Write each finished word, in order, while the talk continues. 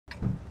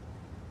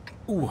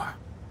Ooh.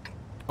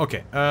 Okay,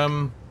 Is that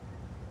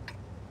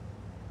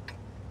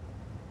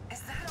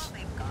all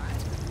they've got?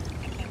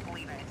 I can't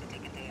believe I had to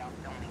take a day off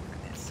filming for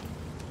this.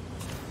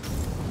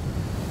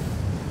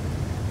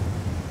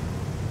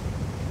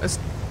 let's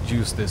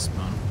use this,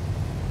 man.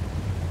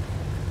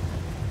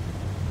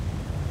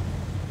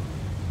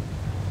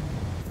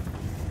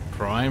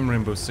 Prime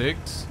Rainbow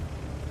Six.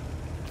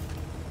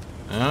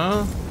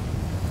 Yeah,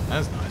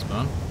 that's nice,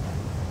 man.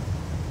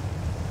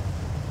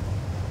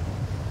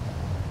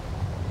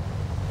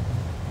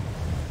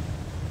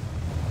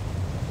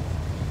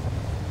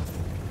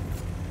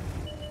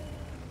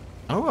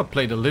 Oh, I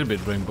played a little bit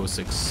Rainbow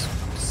Six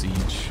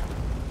Siege.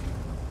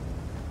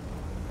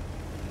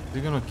 Is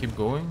it gonna keep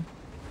going?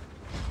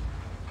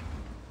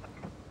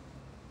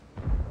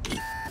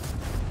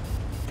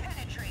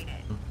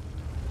 Penetrated.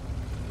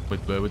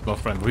 With my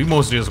friend, we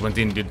mostly just went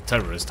in and did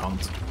terrorist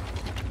hunt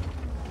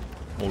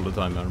all the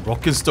time, man.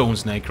 Rock and Stone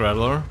Snake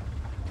Rattler.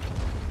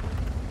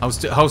 How's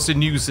the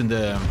news in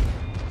the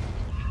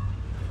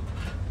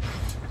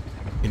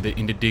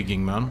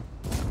digging, man?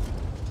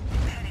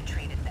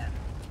 Penetrated them.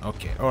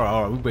 Okay,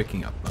 alright, we're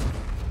waking up, man.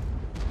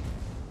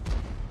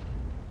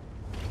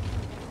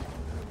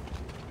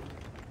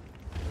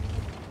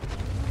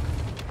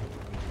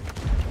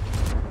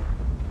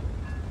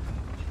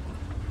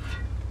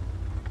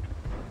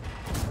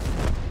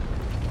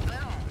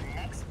 Boom.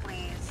 Next,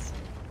 please.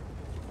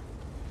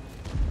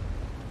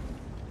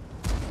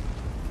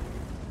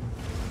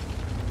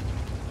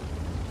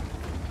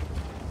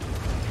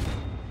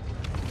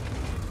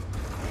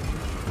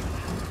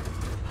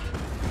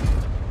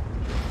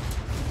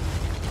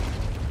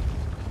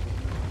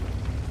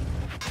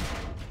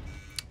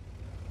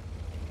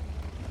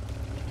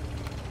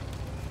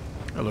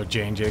 Hello,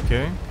 Jane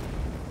JK.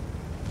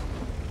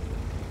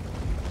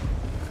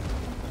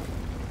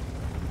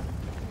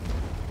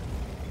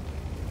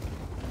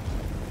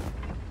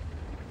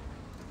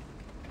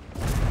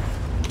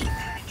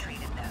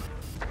 Penetrated them.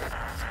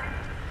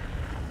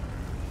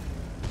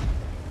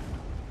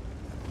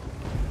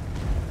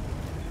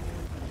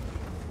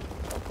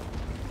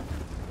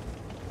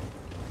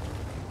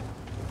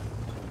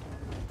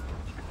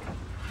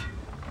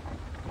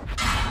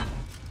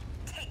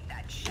 Take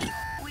that shit.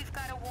 We've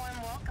got a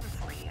warm welcome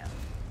for you.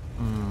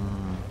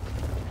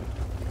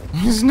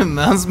 He's the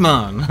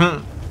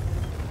Mazman.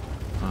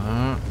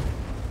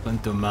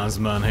 Plenty of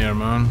Mazman here,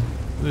 man.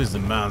 This is the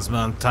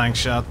Mazman tank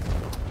shot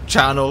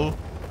channel.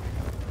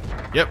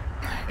 Yep.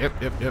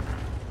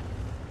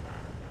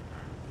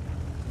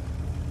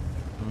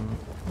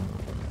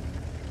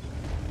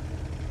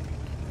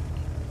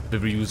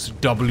 We use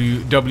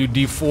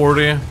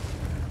WD40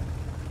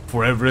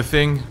 for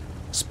everything.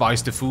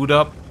 Spice the food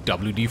up,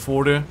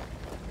 WD40.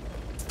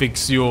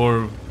 Fix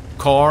your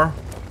car,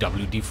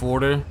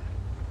 WD40.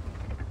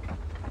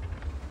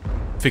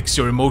 Fix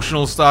your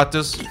emotional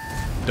status,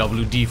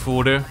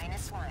 WD40.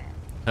 -1.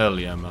 Hell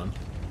yeah, man.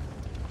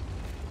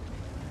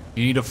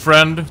 You need a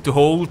friend to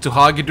hold, to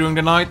hug during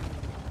the night,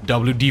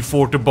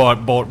 WD40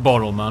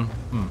 bottle, man.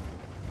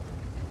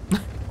 You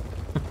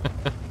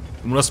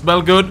wanna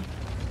smell good?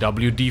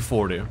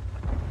 WD40.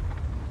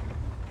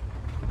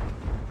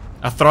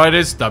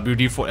 Arthritis,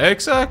 WD40.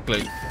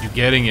 Exactly. You're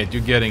getting it,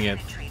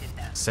 Penetrated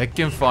them.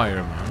 Second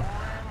fire, man. Warm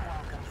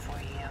welcome for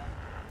you.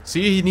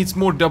 See, he needs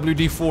more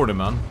WD40,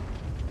 man.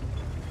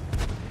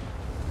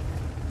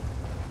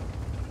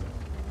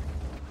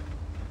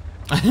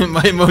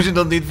 My emotion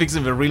don't need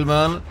fixing for real,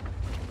 man.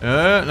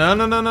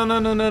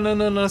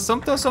 No.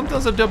 Sometimes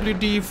a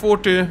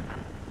WD40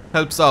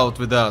 helps out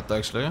with that,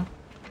 actually.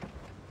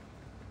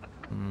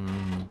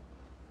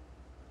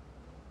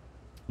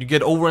 You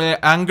get over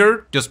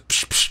anger, just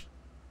psh.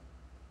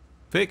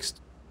 Fixed.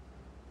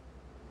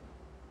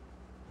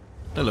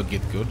 That'll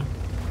get good.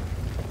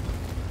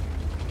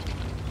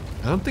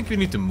 I don't think we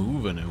need to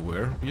move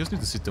anywhere. We just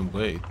need to sit and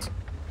wait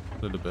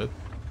a little bit.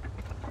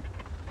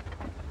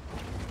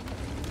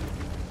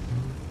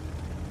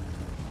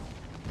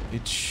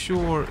 It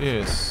sure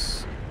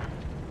is.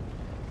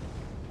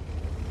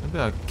 Maybe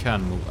I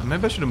can move.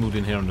 Maybe I should have moved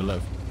in here on the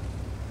left.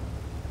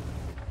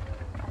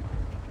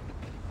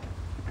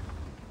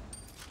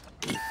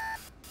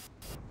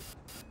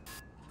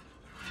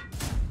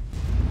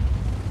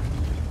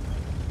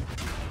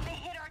 They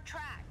hit our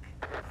track.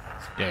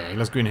 Yeah,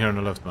 let's go in here on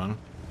the left, man.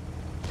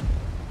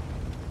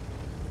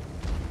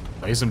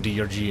 Play some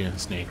DRG,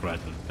 Snake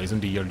Rattle. Play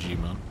some DRG,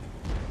 man.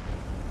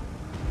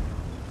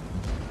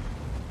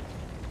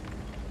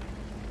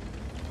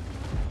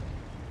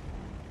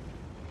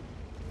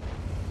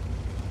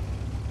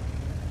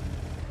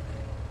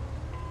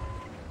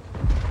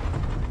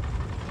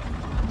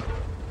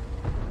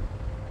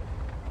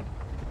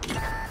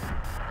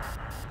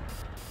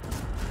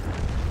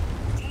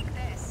 Take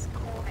this.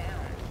 Cool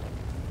down.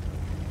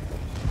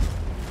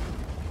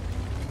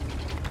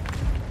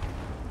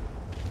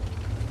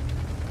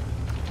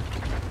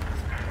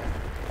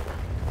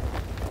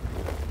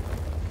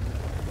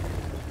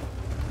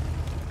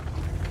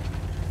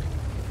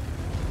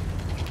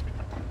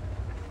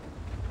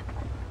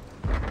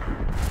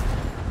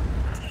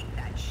 Take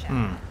that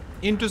shot.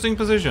 Interesting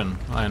position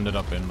I ended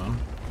up in, man.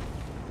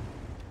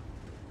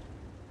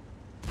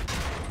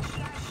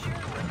 Yeah, sure.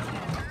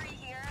 Hurry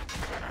here.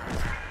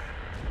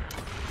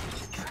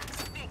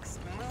 Track's fixed.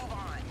 Move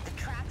on. The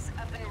track's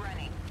up and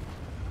running.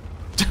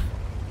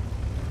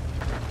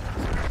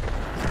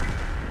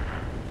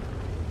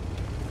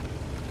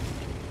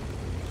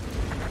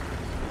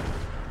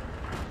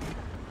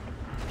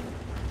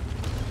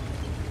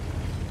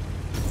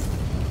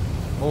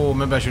 Oh,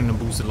 maybe I shouldn't have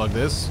boosted like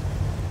this.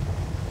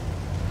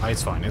 Ah,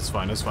 it's fine, it's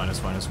fine, it's fine, it's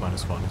fine, it's fine,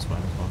 it's fine, it's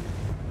fine, it's fine.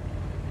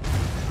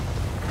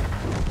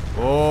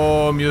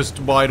 Oh, I'm just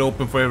wide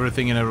open for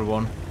everything and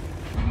everyone.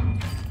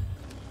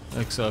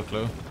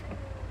 Exactly.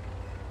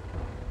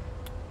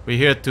 We're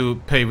here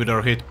to pay with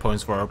our hit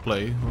points for our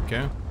play,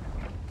 okay?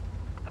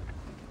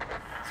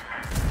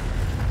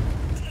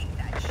 Take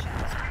that shot.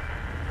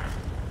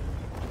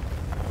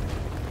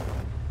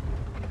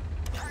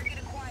 Target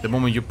acquired. The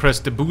moment you press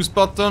the boost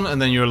button and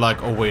then you're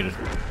like, oh wait.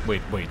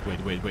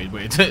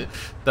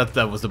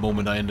 that was the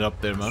moment I ended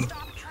up there, man.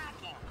 Stop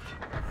tracking.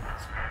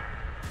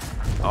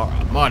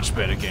 Alright, much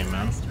better game,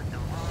 man. Messed with the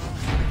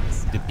wrong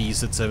stuff. The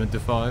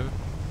BZ-75.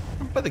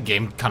 But the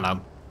game kinda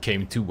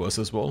came to us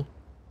as well.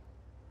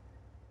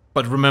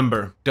 But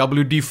remember,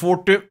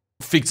 WD40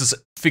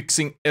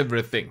 fixing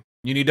everything.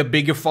 You need a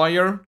bigger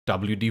fire?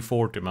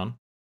 WD40, man.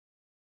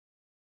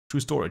 True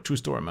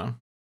story, man.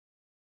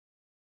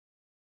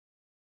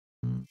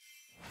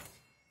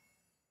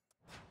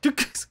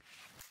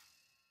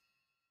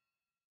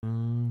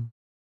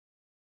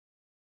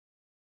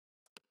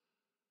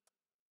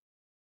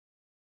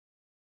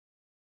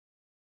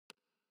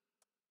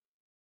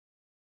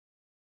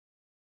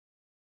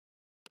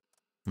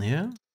 Yeah.